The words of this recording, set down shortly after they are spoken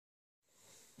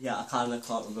Yeah, I can't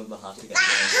remember how to get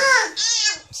there.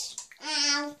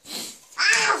 Ow!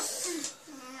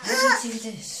 How do you do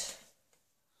this?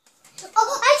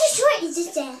 Oh, I just tried to do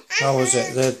that. How was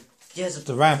it?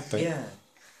 The ramp bit? Yeah.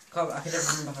 I can never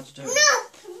remember how to do it.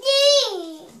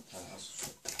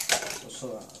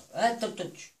 No, Don't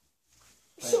touch.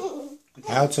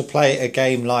 How to play a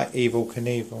game like Evil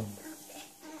Knievel.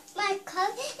 Michael,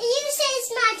 you say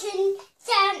it's my turn,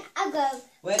 then I go.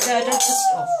 Wait, no, don't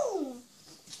just off.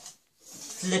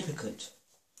 Flippicant.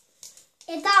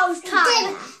 If that was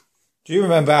time. Do you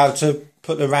remember how to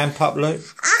put the ramp up, Luke?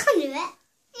 I can do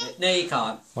it. No, you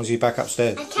can't. Was you back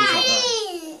upstairs? I can.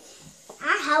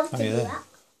 I help Oh, you do yeah. that.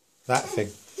 That thing.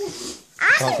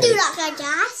 I can Okay. do that,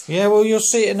 guys. Yeah, well, you'll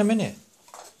see it in a minute.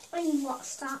 When you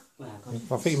watch that.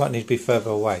 I think you might need to be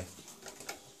further away.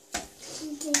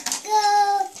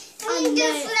 Go. I'm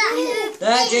good.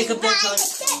 There, Jacob, don't touch.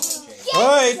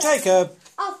 Hey, Jacob!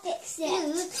 I'll fix it.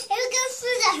 It'll go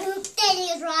through the hoop, then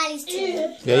it's Riley's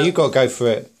turn. Yeah, you got to go for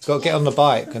it. Got to get on the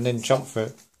bike and then jump for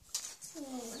it.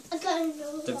 I don't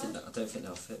think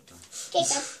that'll fit.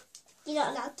 Jacob, you're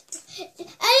not allowed to.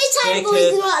 Only time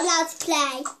boys are not allowed to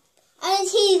play. Only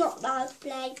he's not allowed to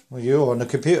play. Well, you're on a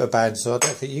computer band, so I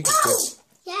don't think you can do it.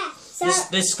 Yeah. So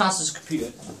This class is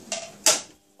computer.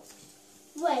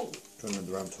 wait. Trying to make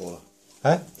the ramp taller.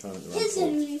 Huh? Trying to make the ramp Here's a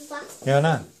taller. new fast. Yeah, I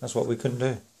know. That's what we couldn't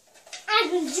do. I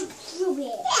can jump through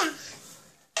it. Yeah.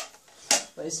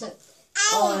 What is it?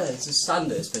 Oh, yeah, it's a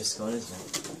standard it's supposed to go on, isn't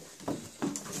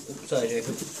it? Oops, sorry,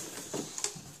 Jacob.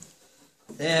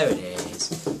 There it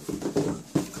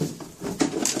is.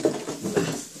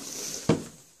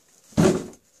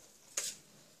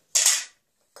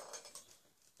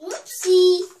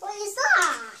 Oopsie. What is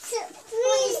that?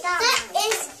 What is that?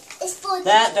 That is for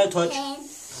There, don't touch.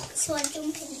 So I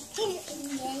jump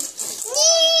in there.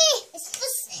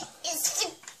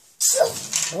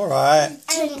 All right.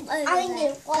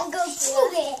 I'll go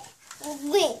through it.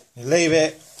 Wait, You leave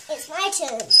it. it's my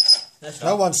turn. That's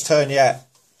No right. one's turn yet.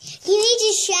 You need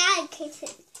to shake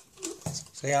it.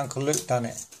 See, Uncle Luke done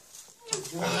it.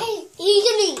 You're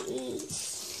gonna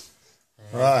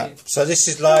Right. So this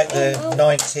is like the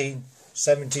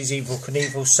 1970s Evil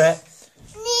Knievel set.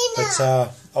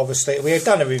 But obviously, we had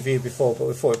done a review before, but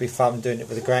we thought it'd be fun doing it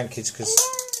with the grandkids because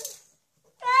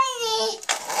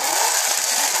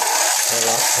they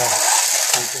like to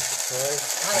do different toys.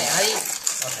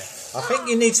 Okay. I think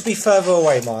you need to be further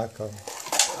away, Michael.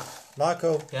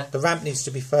 Michael, Yeah? the ramp needs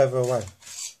to be further away.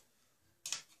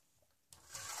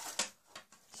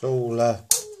 It's all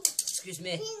Excuse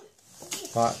me.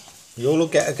 right. You all will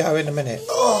get a go in a minute.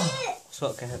 That's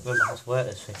what I can't remember how to work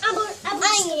this thing. I'm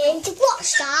going to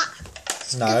watch that.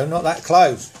 No, not that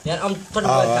close. Yeah, I'm trying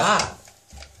to Oh, work right. that out.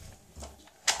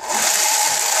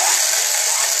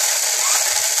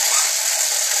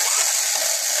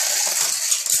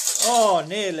 Oh,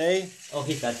 nearly. Oh,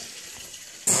 he's dead.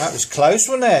 That was close,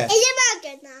 wasn't it? Is it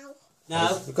about good now?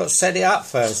 No. We've got to set it up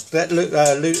first. Let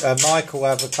Michael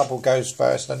have a couple goes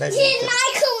first, and then Did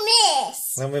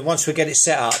Michael miss? once we get it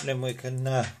set up, then we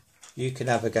can you can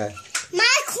have a go.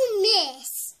 Michael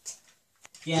missed.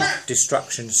 Yeah.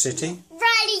 Destruction City.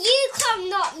 Riley, you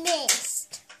cannot miss.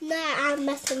 No, I'm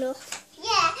messing up.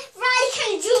 Yeah, Riley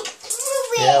can jump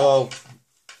through it. Yeah, well,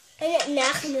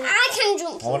 I can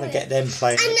jump I want to get them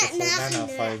playing it before Nana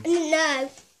phones. No.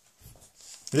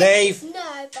 Leave.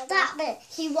 No, that bit.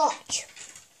 He watch.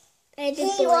 He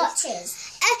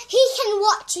watches. He can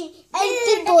watch it. And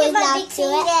the boys like to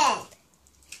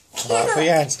it. Right, put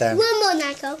your hands down. One more,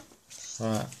 Michael.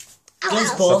 Right.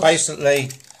 Just So pause. basically,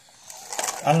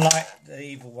 unlike the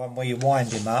evil one where you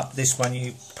wind him up, this one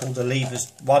you pull the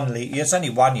levers. One lever. It's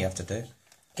only one you have to do.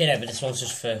 Yeah, but this one's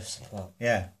just first. Well,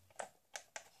 Yeah.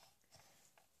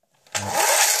 I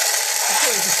thought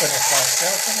it was just went off by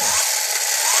itself, didn't it?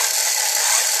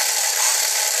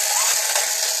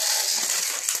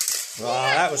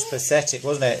 Right, that was pathetic,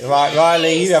 wasn't it? Right,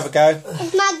 Riley, you have a go.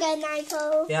 It's my go,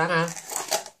 Michael. yeah, I know.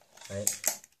 Right.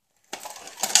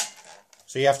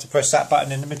 So you have to press that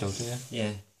button in the middle, do you?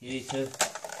 Yeah, you need to.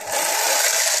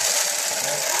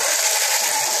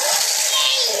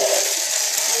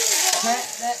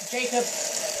 Jacob.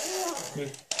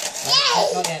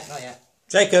 Not yet, not yet.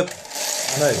 Jacob,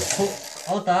 move.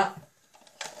 Hold that.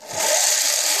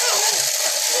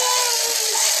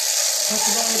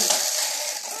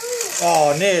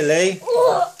 Oh, nearly.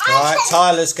 Right,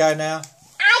 Tyler's go now.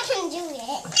 I can do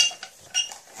it.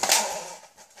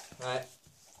 Right.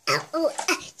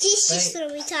 Just throw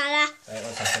me, Tyler. Wait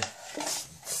 1 second.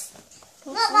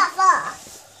 Not that far.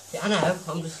 Yeah, I know.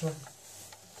 I'm just like.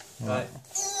 Right.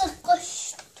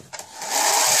 Gosh.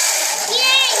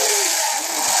 Yay!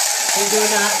 Keep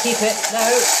doing that. Keep it. No.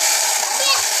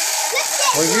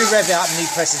 Well, you rev it up and he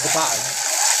presses the button.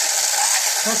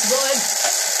 Press the button.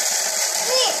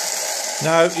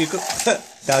 No, you got.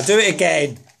 Now do it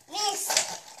again.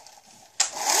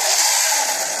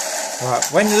 Right.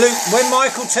 When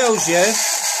Michael tells you,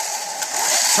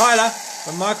 Tyler,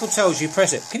 when Michael tells you,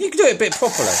 press it. Can you do it a bit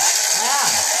properly? Yeah.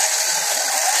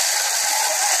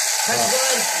 Press the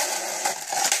button.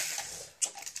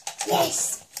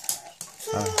 Yes.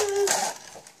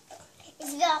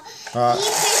 Right.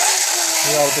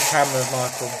 You hold the camera,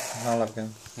 Michael, and I'll have a go.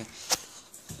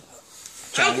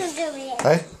 I can do it.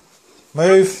 Okay.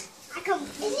 Move. I can do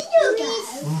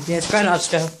it. Yes, Grandad's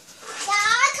go. I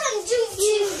can jump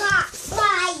to that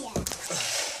fire.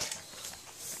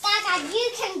 Dad, you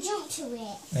can jump to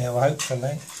it. Yeah, well,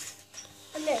 hopefully.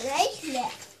 I'm not ready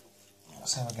yet.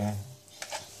 Let's have a go.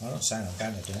 I'm not saying I'm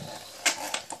going to do it.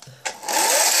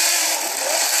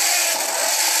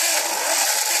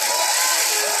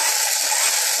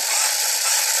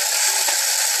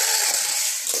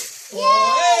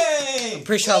 I'm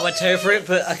pretty sure I went over it,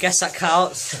 but I guess that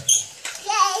counts.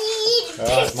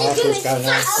 Alright, Michael's going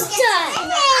now.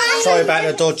 Sorry about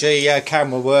the dodgy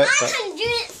camera work, I but can do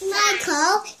it,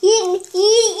 Michael. You do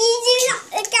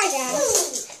like Gaga.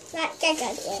 Like Gaga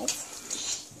did.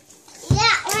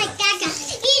 Yeah, like Gaga.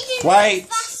 You do Wait. it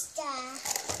faster.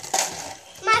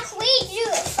 Michael, we do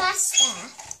it faster.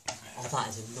 Oh, that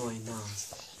is annoying now.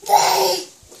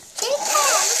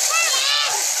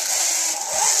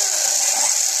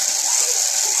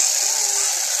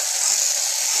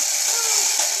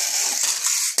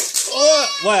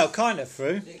 well, kind of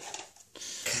through.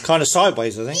 Kind of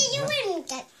sideways, I think. Did you win?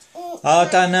 I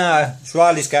don't know. It's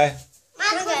Riley's go.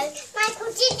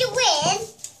 Michael, did you win?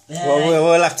 Yeah. Well,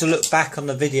 we'll have to look back on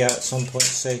the video at some point to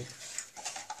see.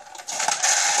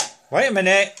 Wait a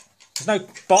minute. There's no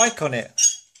bike on it.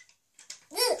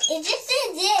 Look, it just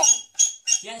did it.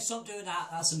 Yeah, stop doing that.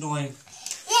 That's annoying.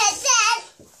 Yeah, Dad.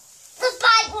 The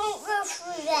bike won't go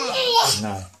through there.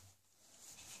 No.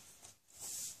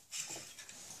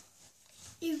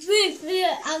 You really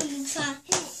I'm going to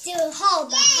do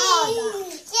harder.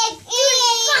 Yeah, do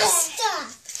it faster.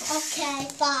 Okay,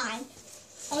 fine.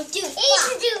 I'll do it. You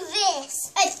can do this.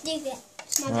 Let's do it.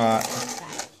 Right.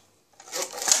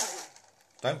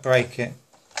 Don't break it.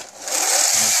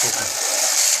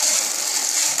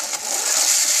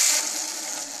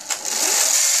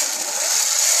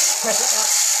 Press it up.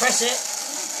 Press it.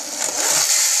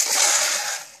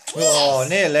 Oh,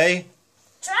 nearly.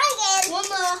 Try again. One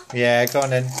more. Yeah, go on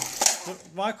then.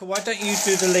 Michael, why don't you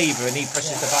do the lever and he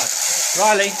presses the button?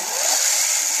 Riley?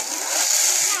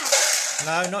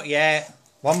 No, not yet.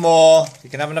 One more. You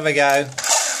can have another go.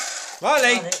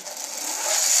 Riley!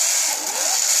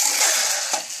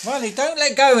 Riley, don't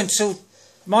let go until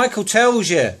Michael tells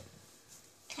you.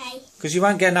 Okay. Because you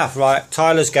won't get enough. Right,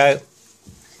 Tyler's go.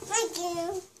 Thank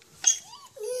you.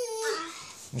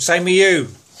 And same with you,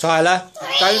 Tyler.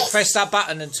 Don't press that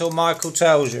button until Michael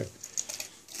tells you.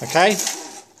 Okay?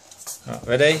 Right,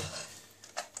 ready?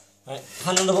 Right,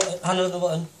 hand on the button. Hand on the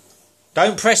button.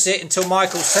 Don't press it until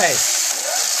Michael says.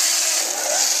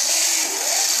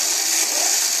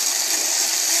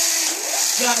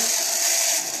 Go.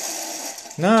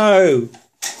 No.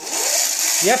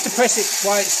 You have to press it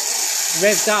while it's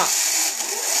revved up.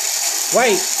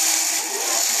 Wait.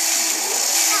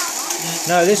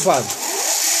 No, this one.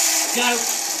 Go.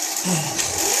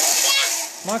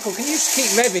 Michael, can you just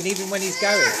keep revving even when he's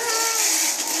going?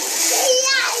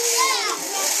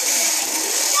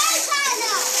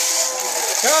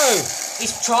 Go!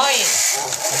 He's trying.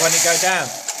 And when it go down.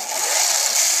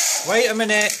 Wait a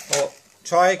minute. Oh,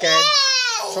 try again.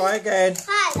 Try again.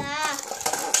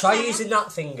 Try using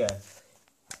that finger.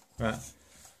 Right.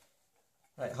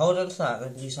 Right, hold on to that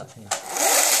and use that finger.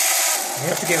 You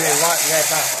have to give it a right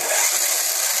rev up.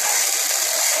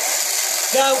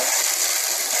 Go.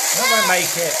 That won't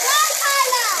make it.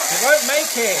 It won't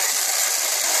make it.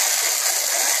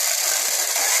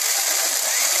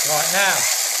 Right, now.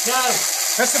 Go.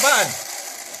 Press the button.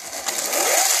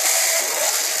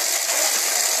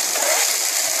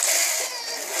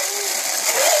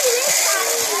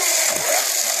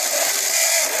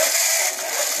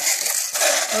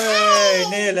 Hey,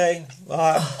 nearly.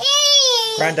 Right.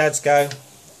 Grandad's go.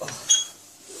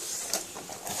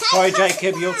 Sorry,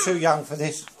 Jacob, you're too young for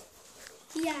this.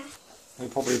 Yeah. You'll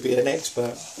probably be an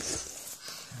expert.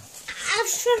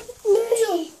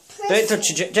 Don't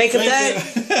touch it, Jacob. There.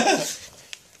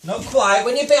 Not quite.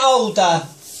 When you're a bit older.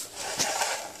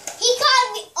 He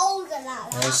can't be older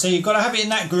like that. So you've got to have it in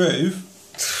that groove.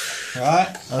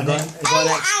 Right? And, then, I've got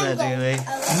an expert, do we?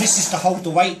 and this is to hold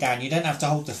the weight down. You don't have to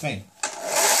hold the thing.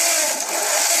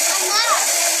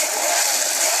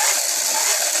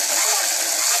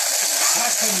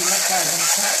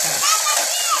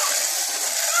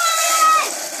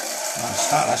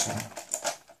 Start this one.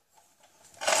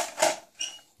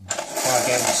 Try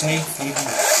again, see? Even.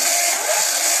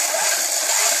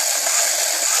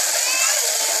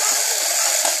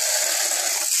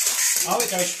 Oh,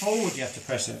 it goes forward, you have to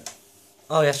press it.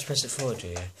 Oh, you have to press it forward, do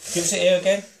you? Give us it here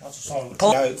again. I'll just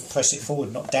go, press it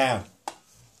forward, not down.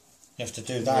 You have to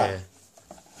do that. Yeah.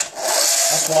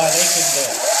 That's why they couldn't do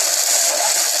it.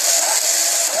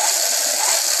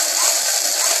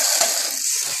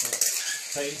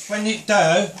 So when you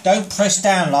don't press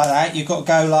down like that, you've got to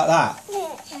go like that.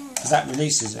 Because that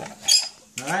releases it.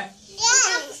 Alright?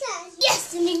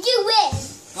 Yes, and you win.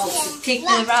 Oh, kick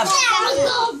the rabbit.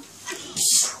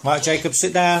 Right, Jacob,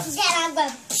 sit down. Then I'll go.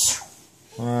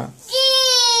 Alright.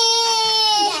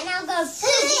 Then I'll go.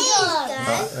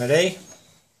 Right, ready?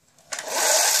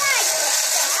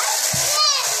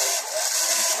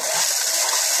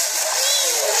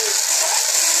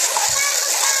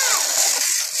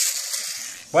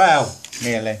 Well,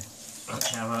 nearly.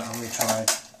 Okay, I'm going to try.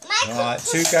 Right,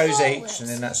 2 goes each, and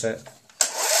then that's it.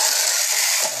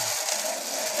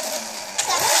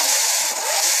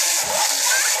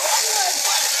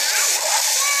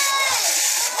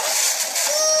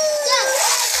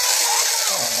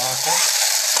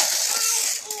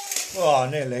 Oh,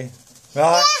 nearly.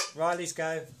 Right, Riley's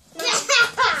go.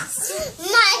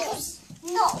 Michael's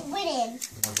not winning.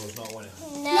 Michael's not winning.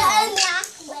 No,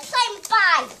 we're playing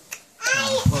bike.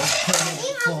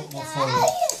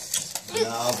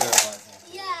 I'll go right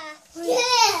Yeah.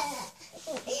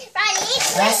 Riley,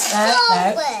 press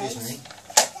forward.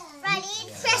 Riley,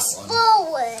 press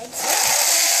forward.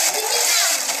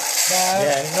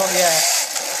 Yeah, not yet.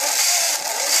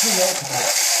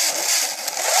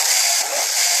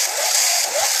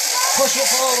 Push it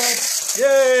forward.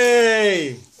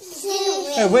 Yay!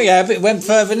 Oh, well, yeah, but it went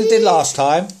further than it did last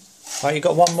time. Right, you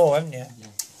got one more, haven't you?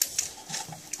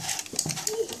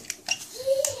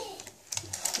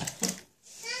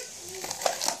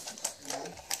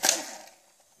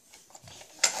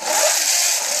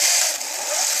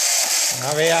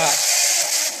 Hurry up.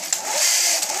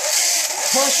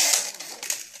 Push.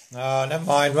 Oh, never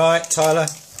mind. Right, Tyler.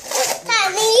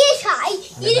 Daddy, you try.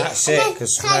 And then that's it,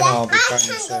 because then I'll be going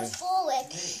to soon.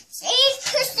 forward. So you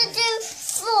push to do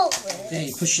forward. Yeah,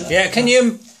 you push it. Yeah, can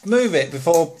you move it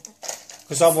before...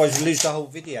 Because otherwise you lose the whole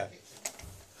video.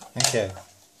 Thank you.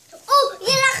 Oh, you're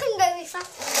not going very fast.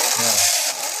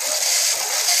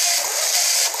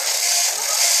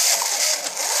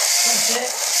 That's it.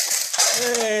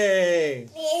 Hey!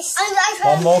 Yes.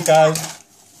 One more go.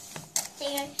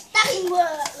 That can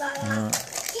work like that.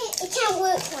 It can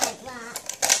work like that.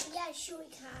 Yeah, sure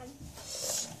it can.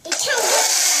 It can work like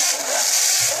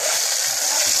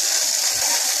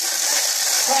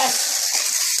that.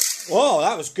 Whoa,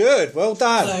 that was good. Well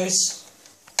done. Close.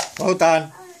 Well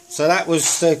done. So that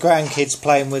was the grandkids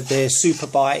playing with their super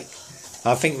bike.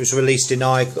 I think it was released in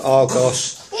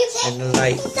Argos in the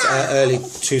late, early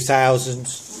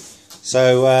 2000s.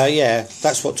 So yeah,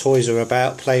 that's what toys are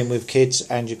about, playing with kids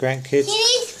and your grandkids.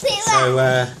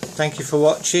 So thank you for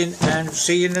watching, and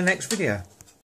see you in the next video.